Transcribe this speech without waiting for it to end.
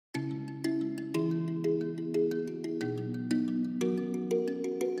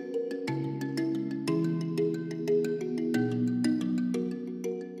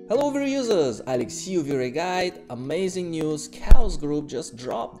Hello VRay users, Alexiu VRay Guide. Amazing news, Chaos Group just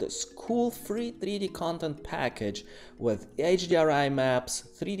dropped this cool free 3D content package with HDRI maps,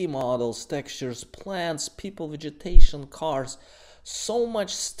 3D models, textures, plants, people, vegetation, cars, so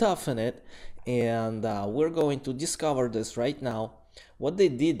much stuff in it, and we're going to discover this right now. What they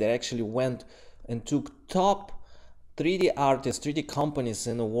did, they actually went and took top 3D artists, 3D companies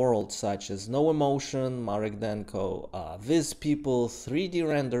in the world such as No Emotion, Marek Denko, Viz People, 3D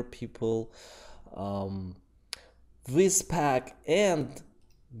Render People, VizPack, and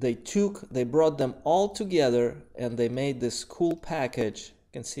they brought them all together and they made this cool package.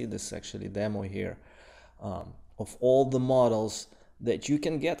 You can see this actually demo here of all the models that you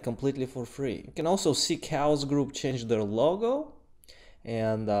can get completely for free. You can also see Chaos Group change their logo,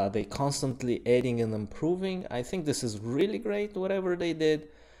 and they constantly adding and improving. I think this is really great, whatever they did,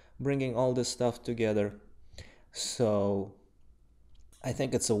 bringing all this stuff together. So I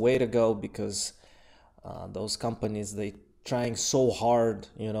think it's a way to go, because those companies, they trying so hard,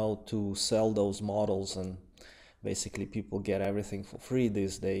 you know, to sell those models, and basically people get everything for free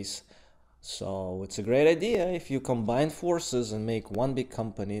these days. So it's a great idea if you combine forces and make one big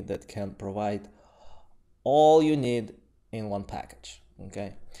company that can provide all you need in one package.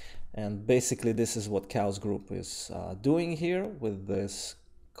 Okay, and basically this is what Chaos Group is doing here with this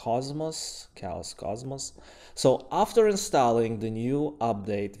Chaos Cosmos. So after installing the new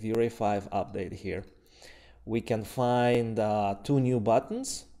update, VRay 5 update here, we can find two new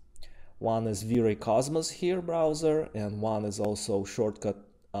buttons. One is VRay Cosmos here browser, and one is also shortcut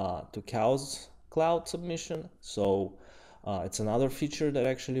to Chaos Cloud submission. So it's another feature that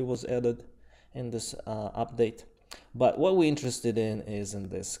actually was added in this update. But what we're interested in is in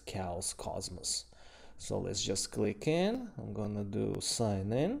this Chaos Cosmos. So let's just click in. I'm gonna do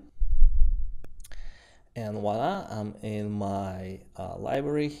sign in, and voila, I'm in my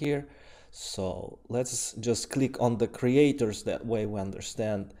library here. So let's just click on the creators. That way we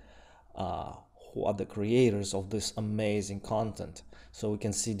understand who are the creators of this amazing content. So we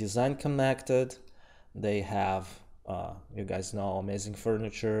can see Design Connected. They have you guys know, amazing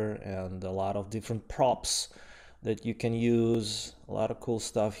furniture and a lot of different props that you can use. A lot of cool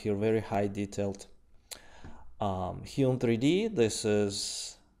stuff here, very high detailed. Hume 3D, this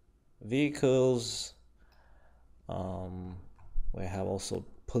is vehicles. We have also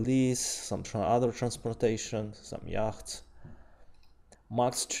police, some other transportation, some yachts.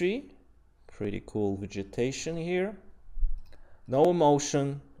 Max Tree, pretty cool vegetation here. No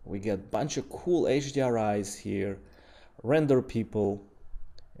Emotion, we get a bunch of cool HDRIs here. Render People,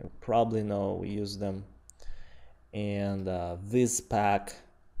 you probably know, we use them. And VizPack,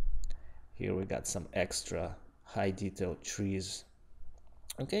 here we got some extra high detail trees.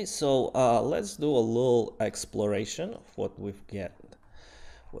 Okay, so let's do a little exploration of what we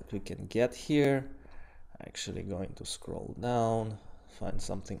can get here. Actually going to scroll down, find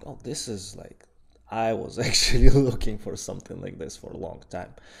something. Oh, this is like, I was actually looking for something like this for a long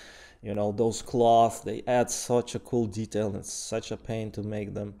time. You know, those cloth, they add such a cool detail, and it's such a pain to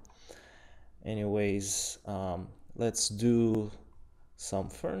make them. Anyways, let's do some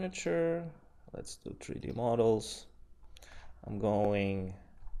furniture. Let's do 3D models. I'm going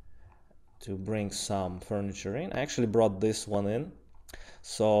to bring some furniture in. I actually brought this one in.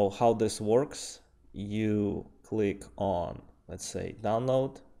 So how this works, you click on, let's say,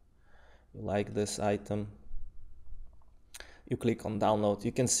 download. You like this item, you click on download.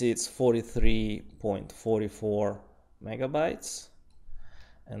 You can see it's 43.44 megabytes.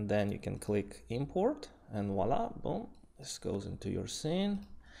 And then you can click import, and voila, boom, this goes into your scene.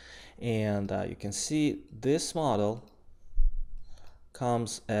 And you can see this model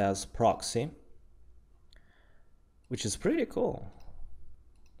comes as proxy, which is pretty cool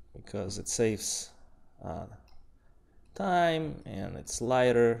because it saves time, and it's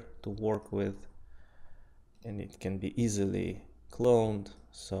lighter to work with, and it can be easily cloned.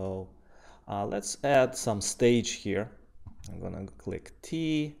 So let's add some stage here. I'm gonna click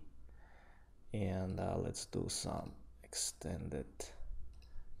T, and let's do some extended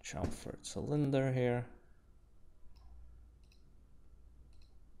chamfered cylinder here.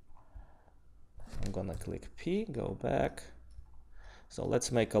 I'm gonna click P, go back. So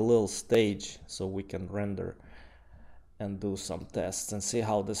let's make a little stage so we can render and do some tests and see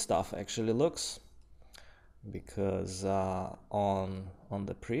how this stuff actually looks, because on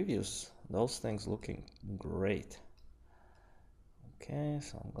the previews, those things looking great. Okay,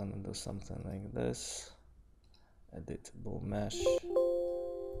 so I'm gonna do something like this, editable mesh,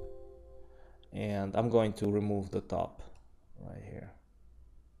 and I'm going to remove the top right here.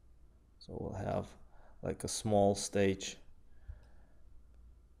 So we'll have like a small stage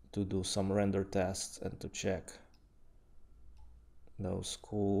to do some render tests and to check those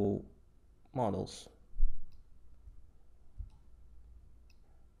cool models.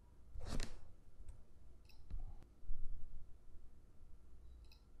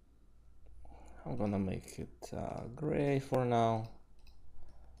 I'm gonna make it gray for now,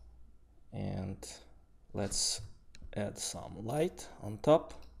 and let's add some light on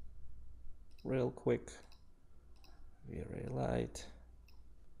top real quick. VRay light,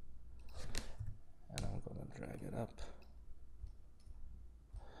 and I'm gonna drag it up.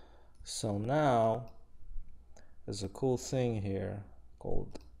 So now there's a cool thing here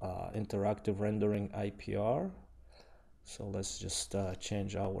called interactive rendering IPR. So let's just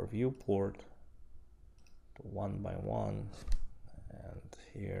change our viewport to 1:1, and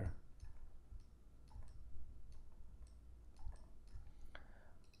here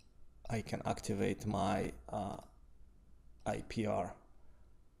I can activate my IPR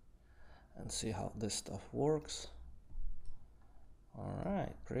and see how this stuff works.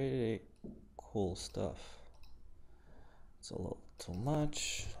 Alright, pretty cool stuff. It's a little too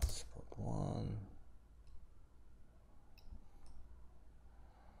much. Let's put 1.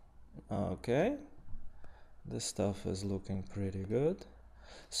 Okay, this stuff is looking pretty good.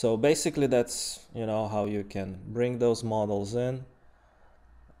 So basically that's, you know, how you can bring those models in.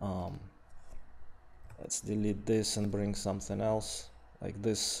 Let's delete this and bring something else, like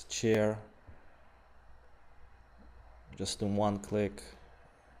this chair. Just in one click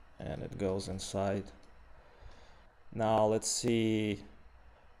and it goes inside. Now let's see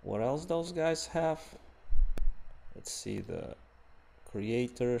what else those guys have. Let's see the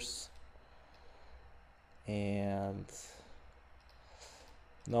creators, and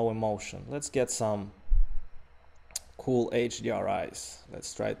no emotion. Let's get some cool HDRIs.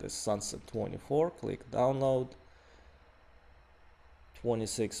 Let's try this Sunset 24. Click download.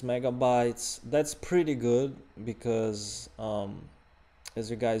 26 megabytes. That's pretty good because as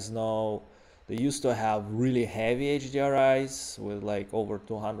you guys know, they used to have really heavy HDRIs with like over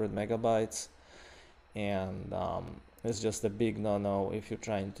 200 megabytes, and it's just a big no-no if you're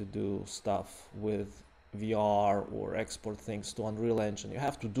trying to do stuff with VR or export things to Unreal Engine. You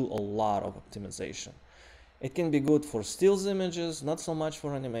have to do a lot of optimization. It can be good for stills images, not so much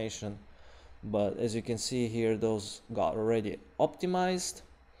for animation, but as you can see here, those got already optimized.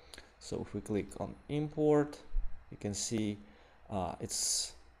 So if we click on import, you can see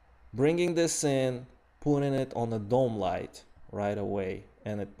it's bringing this in, putting it on a dome light right away,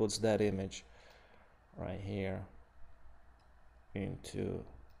 and it puts that image right here into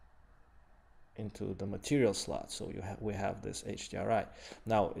the material slot. So we have this HDRI.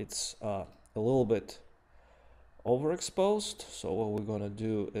 Now it's a little bit overexposed, so what we're gonna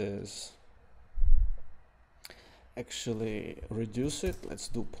do is actually reduce it. Let's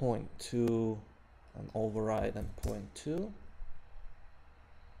do 0.2 and override and 0.2.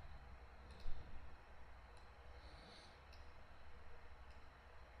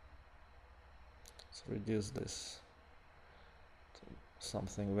 Let's reduce this to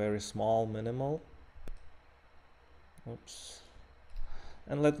something very small, minimal. Oops.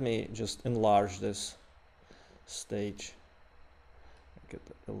 And let me just enlarge this stage, make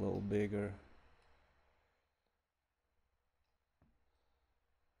it a little bigger.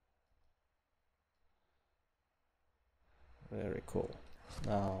 Very cool.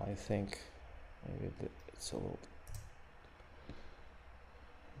 Now I think maybe it's a little.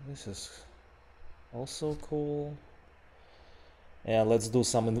 This is also cool. And let's do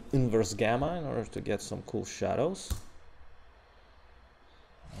some inverse gamma in order to get some cool shadows.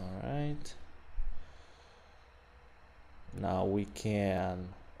 All right. Now we can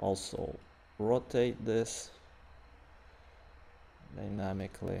also rotate this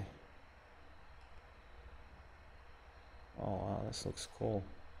dynamically. Oh wow, this looks cool.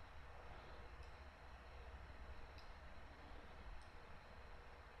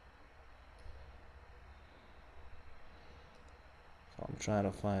 So I'm trying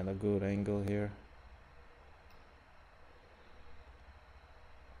to find a good angle here.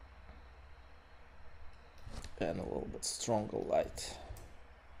 And a little bit stronger light.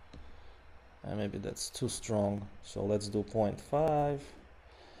 And maybe that's too strong. So let's do 0.5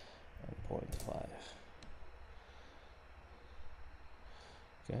 and 0.5.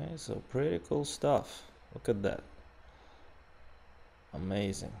 Okay, so pretty cool stuff. Look at that.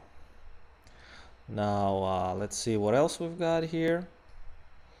 Amazing. Now let's see what else we've got here.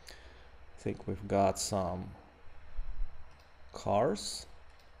 I think we've got some cars.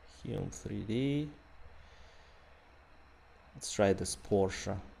 Hume 3D. Let's try this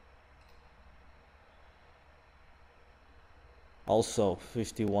Porsche. Also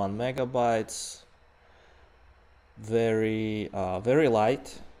 51 megabytes. Very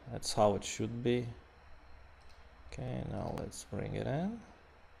light. That's how it should be. Okay, now let's bring it in.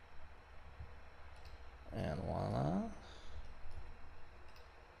 And voila.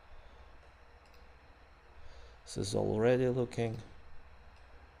 This is already looking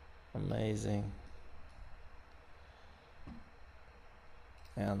amazing.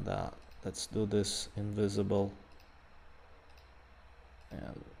 And let's do this invisible.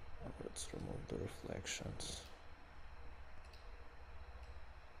 And let's remove the reflections.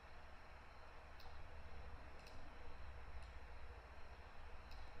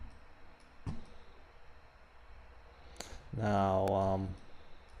 Now,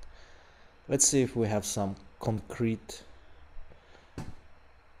 let's see if we have some concrete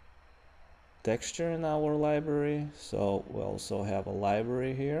texture in our library. So we also have a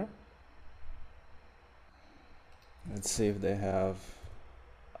library here. Let's see if they have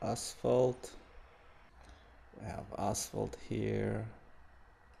asphalt. We have asphalt here.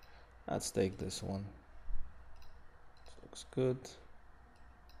 Let's take this one. This looks good.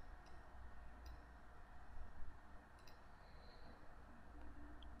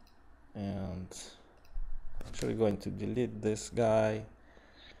 And actually going to delete this guy,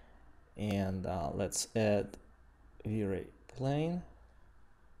 and let's add VRay plane.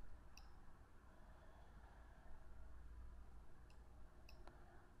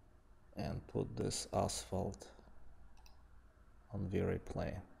 And put this asphalt on VRay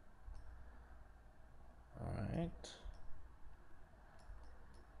plane. All right.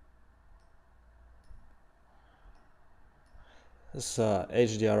 This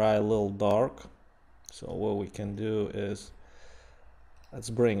HDRI a little dark, so what we can do is let's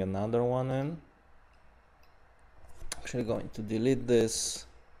bring another one in. Actually going to delete this,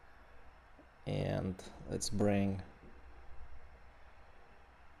 and let's bring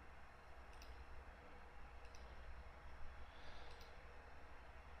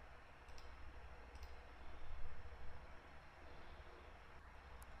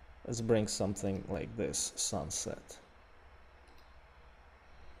something like this, sunset.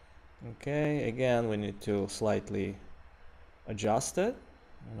 Okay, again we need to slightly adjust it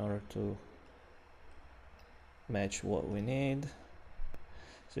in order to match what we need.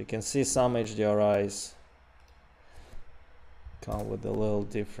 So you can see some HDRIs come with a little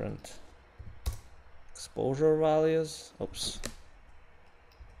different exposure values. Oops,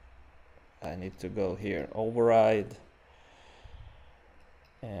 I need to go here, override,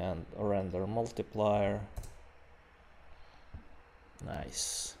 and render multiplier.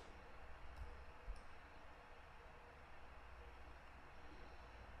 Nice.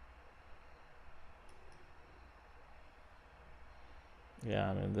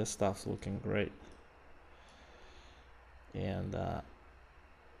 Yeah, I mean, this stuff's looking great. And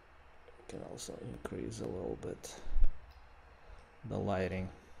can also increase a little bit the lighting.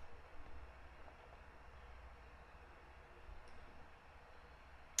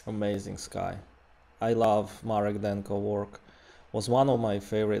 Amazing sky. I love Marek Denko work. Was one of my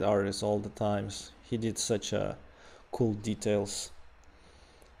favorite artists all the times. He did such cool details.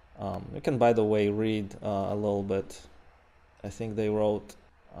 You can, by the way, read a little bit. I think they wrote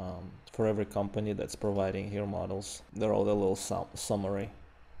for every company that's providing here models, they wrote a little summary.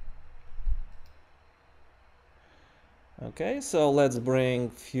 Okay, so let's bring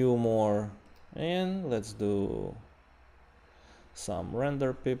few more in. Let's do some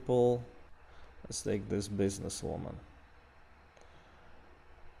render people. Let's take this businesswoman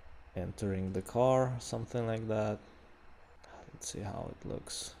entering the car, something like that. Let's see how it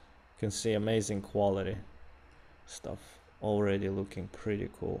looks. You can see amazing quality stuff already looking pretty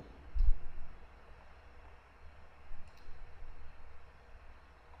cool.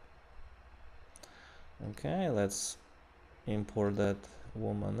 Okay, let's import that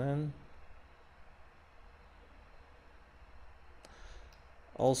woman in.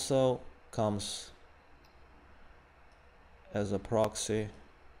 Also comes as a proxy.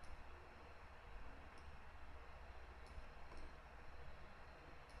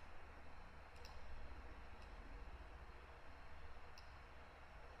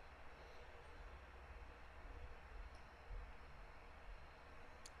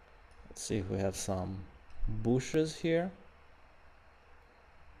 Let's see if we have some bushes here.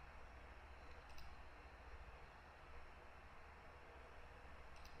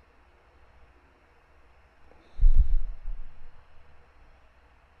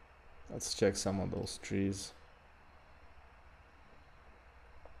 Let's check some of those trees.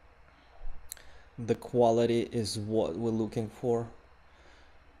 The quality is what we're looking for.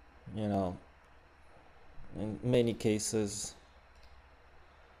 You know, in many cases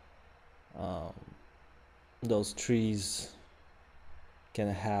those trees can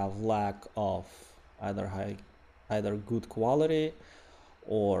have lack of either good quality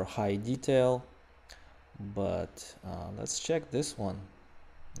or high detail. But let's check this one.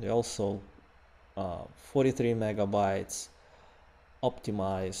 They also 43 megabytes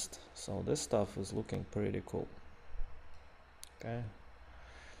optimized, so this stuff is looking pretty cool. Okay,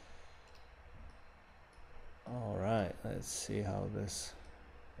 all right, let's see how this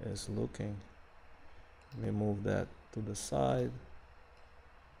is looking. Let me move that to the side,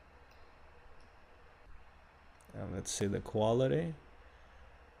 and let's see the quality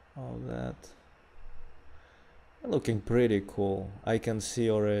of that. Looking pretty cool. I can see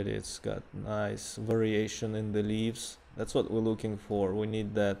already it's got nice variation in the leaves. That's what we're looking for. We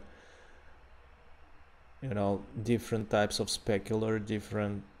need that, you know, different types of specular,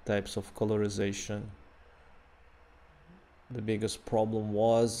 different types of colorization. The biggest problem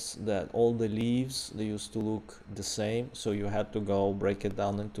was that all the leaves, they used to look the same, so you had to go break it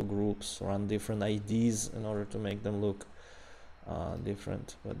down into groups, run different IDs in order to make them look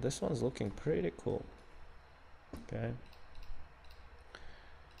different. But this one's looking pretty cool. Okay.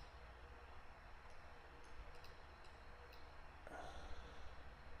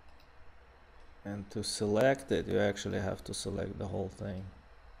 And to select it, you actually have to select the whole thing.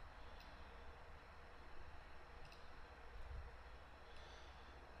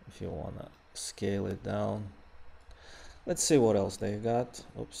 If you want to scale it down. Let's see what else they got.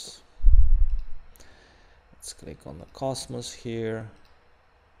 Oops. Let's click on the Cosmos here.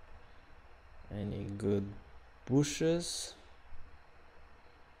 Any good bushes?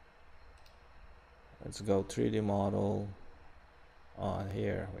 Let's go 3D model.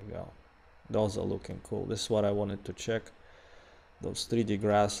 Here we go. Those are looking cool. This is what I wanted to check. Those 3D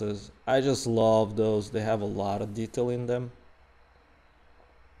grasses. I just love those. They have a lot of detail in them.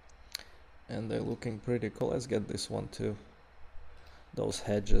 And they're looking pretty cool. Let's get this one too. Those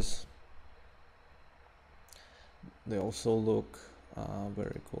hedges. They also look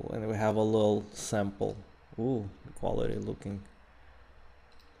very cool. And we have a little sample. Ooh, the quality looking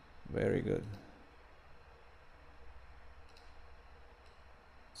very good.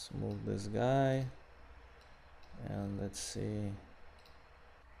 Let's move this guy. And let's see.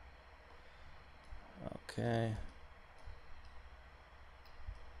 Okay.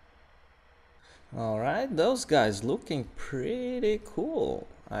 Alright, those guys looking pretty cool.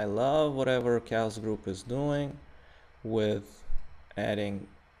 I love whatever Chaos Group is doing with adding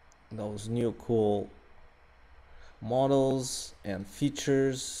those new cool models and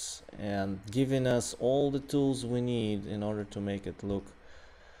features and giving us all the tools we need in order to make it look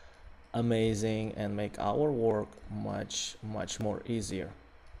amazing and make our work much more easier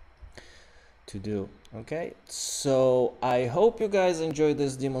to do. Okay, so I hope you guys enjoyed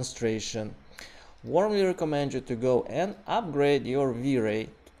this demonstration. Warmly recommend you to go and upgrade your VRay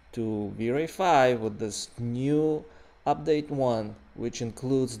to VRay 5 with this new update 1, which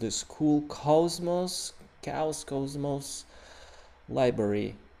includes this cool Chaos Cosmos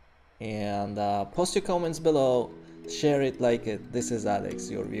library. And post your comments below, share it, like it. This is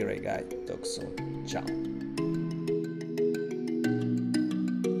Alex, your VRay guy. Talk soon. Ciao.